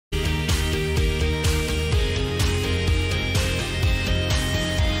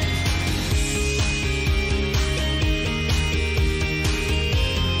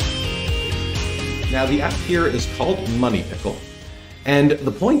the app here is called Money Pickle, and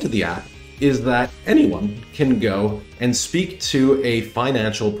the point of the app is that anyone can go and speak to a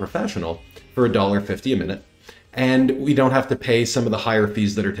financial professional for $1.50 a minute, and we don't have to pay some of the higher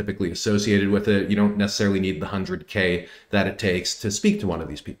fees that are typically associated with it. You don't necessarily need the 100K that it takes to speak to one of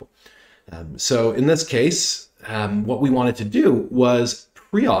these people. So in this case, what we wanted to do was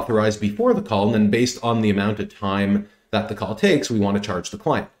pre-authorize before the call, and then based on the amount of time that the call takes, we want to charge the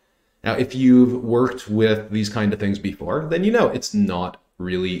client. Now, if you've worked with these kind of things before, then you know it's not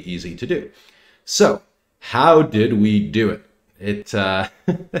really easy to do. So how did we do it? It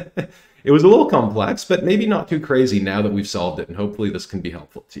was a little complex, but maybe not too crazy now that we've solved it, and hopefully this can be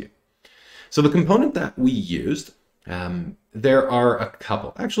helpful to you. So the component that we used, there are a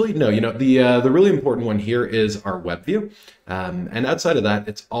couple. Actually, no, the really important one here is our web view. And outside of that,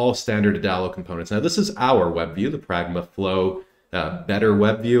 it's all standard Adalo components. Now, this is our web view, the PragmaFlow Better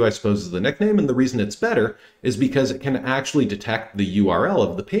web view, I suppose is the nickname. And the reason it's better is because it can actually detect the URL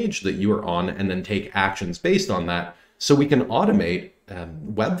of the page that you are on and then take actions based on that. So we can automate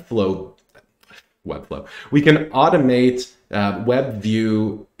Webflow. We can automate web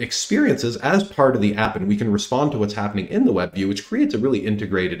view experiences as part of the app, and we can respond to what's happening in the web view, which creates a really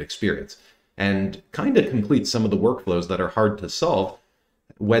integrated experience and kind of completes some of the workflows that are hard to solve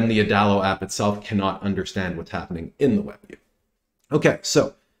when the Adalo app itself cannot understand what's happening in the web view. Okay,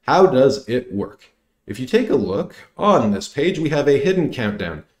 so how does it work? If you take a look on this page, we have a hidden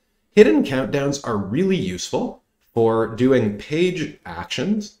countdown. Hidden countdowns are really useful for doing page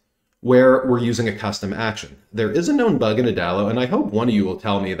actions where we're using a custom action. There is a known bug in Adalo, and I hope one of you will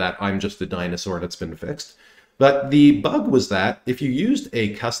tell me that I'm just a dinosaur and it's been fixed. But the bug was that if you used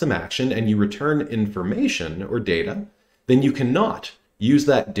a custom action and you return information or data, then you cannot use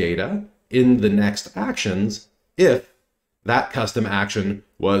that data in the next actions if that custom action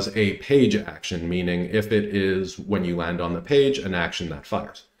was a page action, meaning if it is when you land on the page, an action that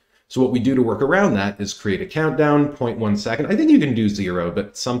fires. So what we do to work around that is create a countdown, 0.1 second. I think you can do 0,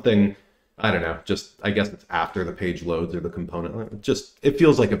 but something, I don't know, just, I guess it's after the page loads or the component. It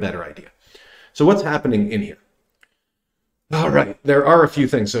feels like a better idea. So what's happening in here? All right, there are a few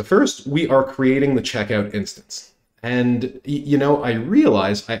things. So first, we are creating the checkout instance. And, I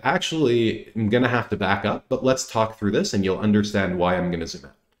realize I actually am going to have to back up, but let's talk through this and you'll understand why I'm going to zoom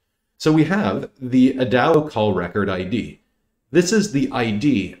out. So we have the Adalo call record ID. This is the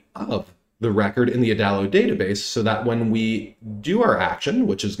ID of the record in the Adalo database so that when we do our action,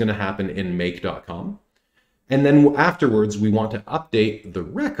 which is going to happen in make.com, and then afterwards we want to update the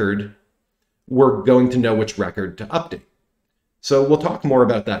record, we're going to know which record to update. So we'll talk more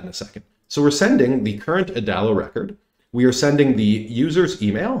about that in a second. So we're sending the current Adalo record, we are sending the user's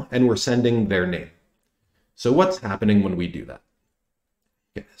email, and we're sending their name. So what's happening when we do that?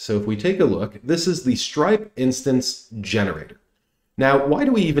 Okay, so if we take a look, this is the Stripe instance generator. Now, why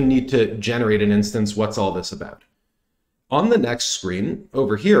do we even need to generate an instance? What's all this about? On the next screen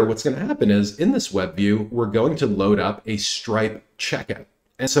over here, what's going to happen is in this web view, we're going to load up a Stripe checkout.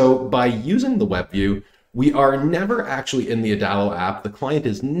 And so by using the web view, we are never actually in the Adalo app. The client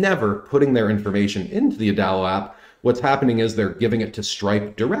is never putting their information into the Adalo app. What's happening is they're giving it to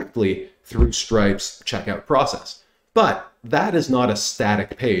Stripe directly through Stripe's checkout process. But that is not a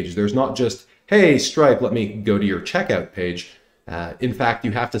static page. There's not just, hey, Stripe, let me go to your checkout page. In fact,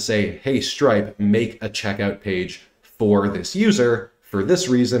 you have to say, hey, Stripe, make a checkout page for this user for this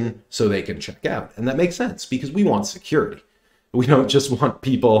reason so they can check out. And that makes sense because we want security. We don't just want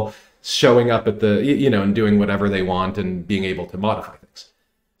people showing up at the, and doing whatever they want and being able to modify things.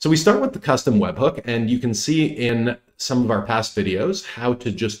 So we start with the custom webhook, and you can see in some of our past videos how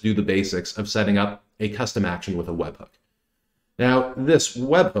to just do the basics of setting up a custom action with a webhook. Now, this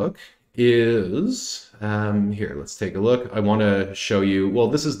webhook is, here, let's take a look. I want to show you, well,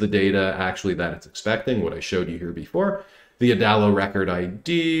 this is the data actually that it's expecting, what I showed you here before, the Adalo record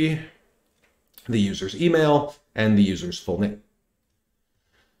ID, the user's email, and the user's full name.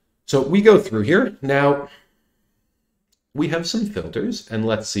 So we go through here. Now, we have some filters, and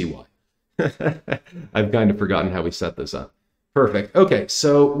let's see why. I've kind of forgotten how we set this up. Perfect. Okay,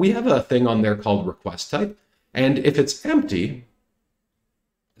 so we have a thing on there called request type, and if it's empty,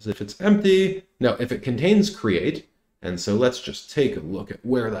 if it contains create, and so let's just take a look at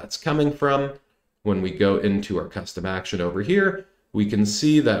where that's coming from. When we go into our custom action over here, we can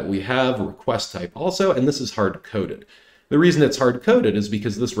see that we have request type also, and this is hard-coded. The reason it's hard-coded is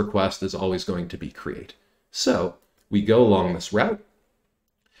because this request is always going to be create. So we go along this route,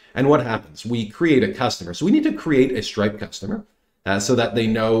 and what happens? We create a customer. So we need to create a Stripe customer so that they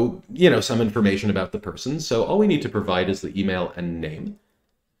know, some information about the person. So all we need to provide is the email and name.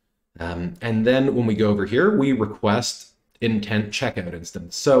 And then when we go over here, we request intent checkout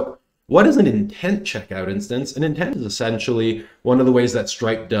instance. So what is an intent checkout instance? An intent is essentially one of the ways that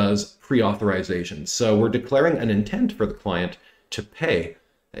Stripe does pre-authorization. So we're declaring an intent for the client to pay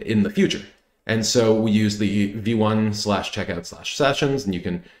in the future. And so we use the v1/checkout/sessions, and you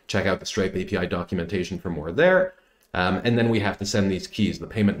can check out the Stripe API documentation for more there. And then we have to send these keys, the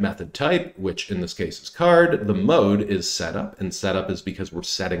payment method type, which in this case is card. The mode is setup, and setup is because we're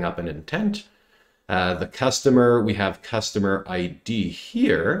setting up an intent. The customer, we have customer ID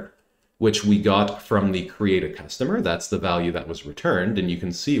here, which we got from the create a customer. That's the value that was returned. And you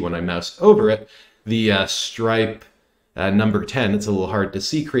can see when I mouse over it, the Stripe number 10, it's a little hard to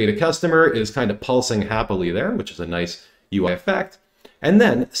see, create a customer is kind of pulsing happily there, which is a nice UI effect. And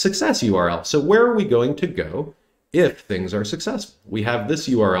then success URL. So where are we going to go if things are successful? We have this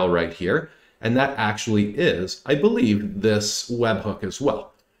URL right here, and that actually is, I believe, this webhook as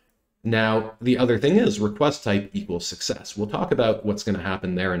well. Now, the other thing is request type equals success. We'll talk about what's going to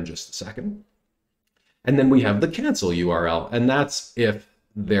happen there in just a second. And then we have the cancel URL, and that's if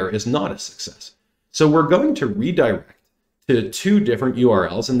there is not a success. So we're going to redirect to two different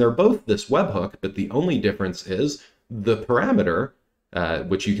URLs, and they're both this webhook, but the only difference is the parameter,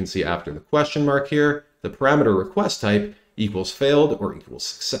 which you can see after the question mark here, the parameter request type equals failed or equals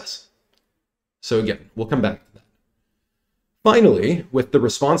success. So again, we'll come back to that. Finally, with the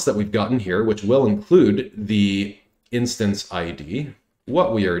response that we've gotten here, which will include the instance ID,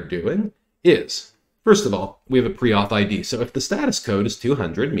 what we are doing is, first of all, we have a pre-auth ID. So if the status code is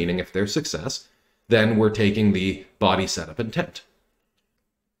 200, meaning if there's success, then we're taking the body setup intent,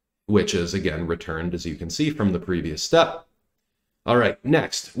 which is again returned, as you can see from the previous step. All right,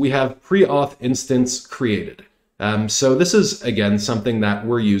 next we have pre-auth instance created. So this is again something that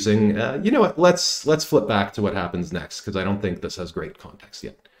we're using. You know what? Let's flip back to what happens next, because I don't think this has great context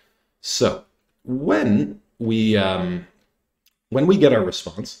yet. So when we get our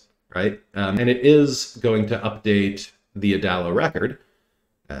response, right, and it is going to update the Adalo record.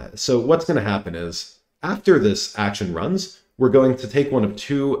 So what's going to happen is after this action runs, we're going to take one of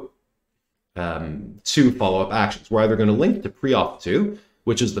two follow-up actions. We're either going to link to preauth 2,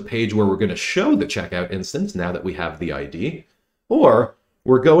 which is the page where we're going to show the checkout instance now that we have the ID, or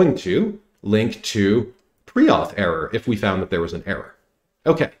we're going to link to preauth error if we found that there was an error.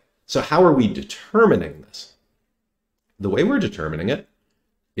 Okay, so how are we determining this? The way we're determining it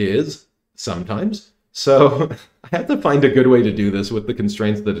is sometimes. So I had to find a good way to do this with the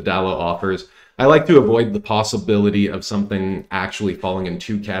constraints that Adalo offers. I like to avoid the possibility of something actually falling in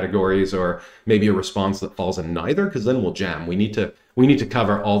two categories, or maybe a response that falls in neither, because then we'll jam. We need to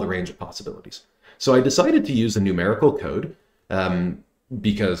cover all the range of possibilities. So I decided to use a numerical code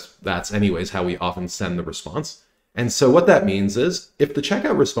because that's anyways how we often send the response. And so what that means is if the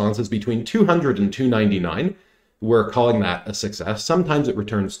checkout response is between 200 and 299, we're calling that a success. Sometimes it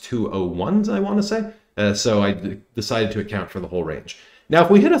returns 201s, I want to say. So I decided to account for the whole range. Now, if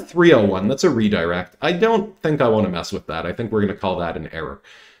we hit a 301, that's a redirect. I don't think I want to mess with that. I think we're going to call that an error.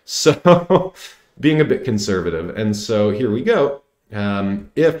 So being a bit conservative. And so here we go. Oh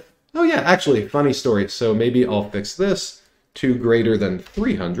yeah, actually, funny story. So maybe I'll fix this to greater than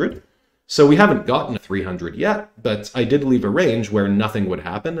 300. So we haven't gotten a 300 yet, but I did leave a range where nothing would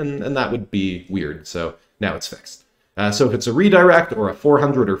happen, and that would be weird. So now it's fixed. So if it's a redirect or a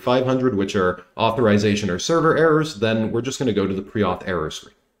 400 or 500, which are authorization or server errors, then we're just going to go to the pre-auth error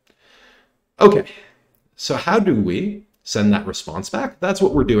screen. Okay, so how do we send that response back? That's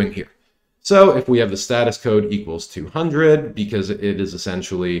what we're doing here. So if we have the status code equals 200, because it is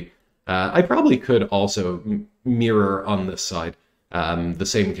essentially, I probably could also mirror on this side the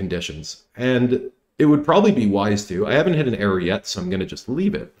same conditions. And it would probably be wise to. I haven't hit an error yet, so I'm going to just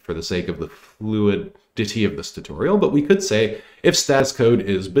leave it for the sake of the fluidity of this tutorial. But we could say if status code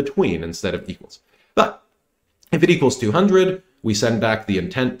is between instead of equals. But if it equals 200, we send back the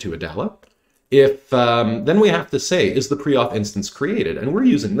intent to Adalo. If then we have to say, is the pre-auth instance created? And we're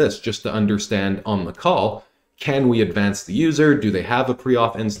using this just to understand on the call, can we advance the user? Do they have a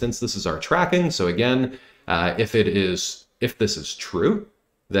pre-auth instance? This is our tracking. So again, if this is true,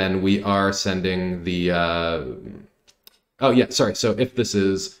 then we are sending the, So if this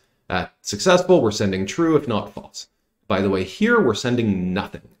is successful, we're sending true, if not false. By the way, here we're sending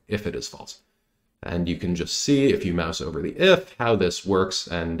nothing if it is false. And you can just see, if you mouse over the if, how this works.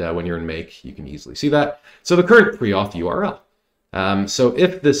 And when you're in make, you can easily see that. So the current pre-auth URL. So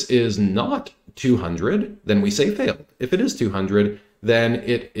if this is not 200, then we say failed. If it is 200, then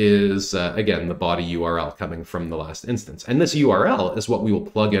it is, again, the body URL coming from the last instance. And this URL is what we will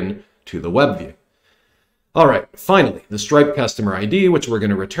plug in to the web view. All right, finally, the Stripe customer ID, which we're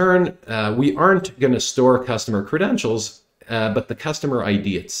going to return. We aren't going to store customer credentials, but the customer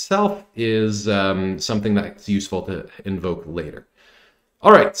ID itself is something that's useful to invoke later.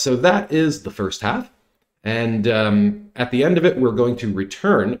 All right, so that is the first half. And at the end of it, we're going to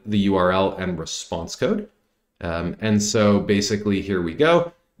return the URL and response code. And so basically, here we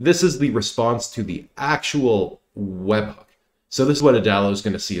go. This is the response to the actual webhook. So this is what Adalo is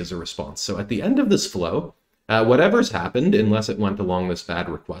going to see as a response. So at the end of this flow, whatever's happened, unless it went along this bad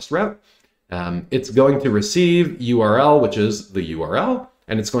request route, it's going to receive URL, which is the URL,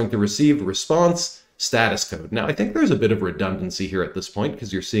 and it's going to receive response status code. Now, I think there's a bit of redundancy here at this point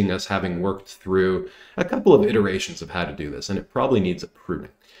because you're seeing us having worked through a couple of iterations of how to do this, and it probably needs a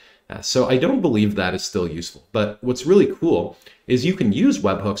pruning. So I don't believe that is still useful. But what's really cool is you can use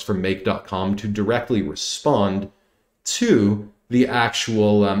webhooks from make.com to directly respond to the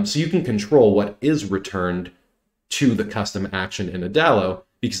actual, so you can control what is returned to the custom action in Adalo,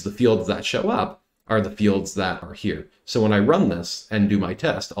 because the fields that show up are the fields that are here. So when I run this and do my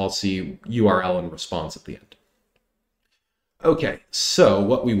test, I'll see URL and response at the end. Okay, so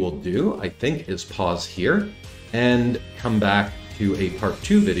what we will do, I think, is pause here and come back to a part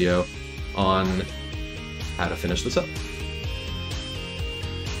 2 video on how to finish this up.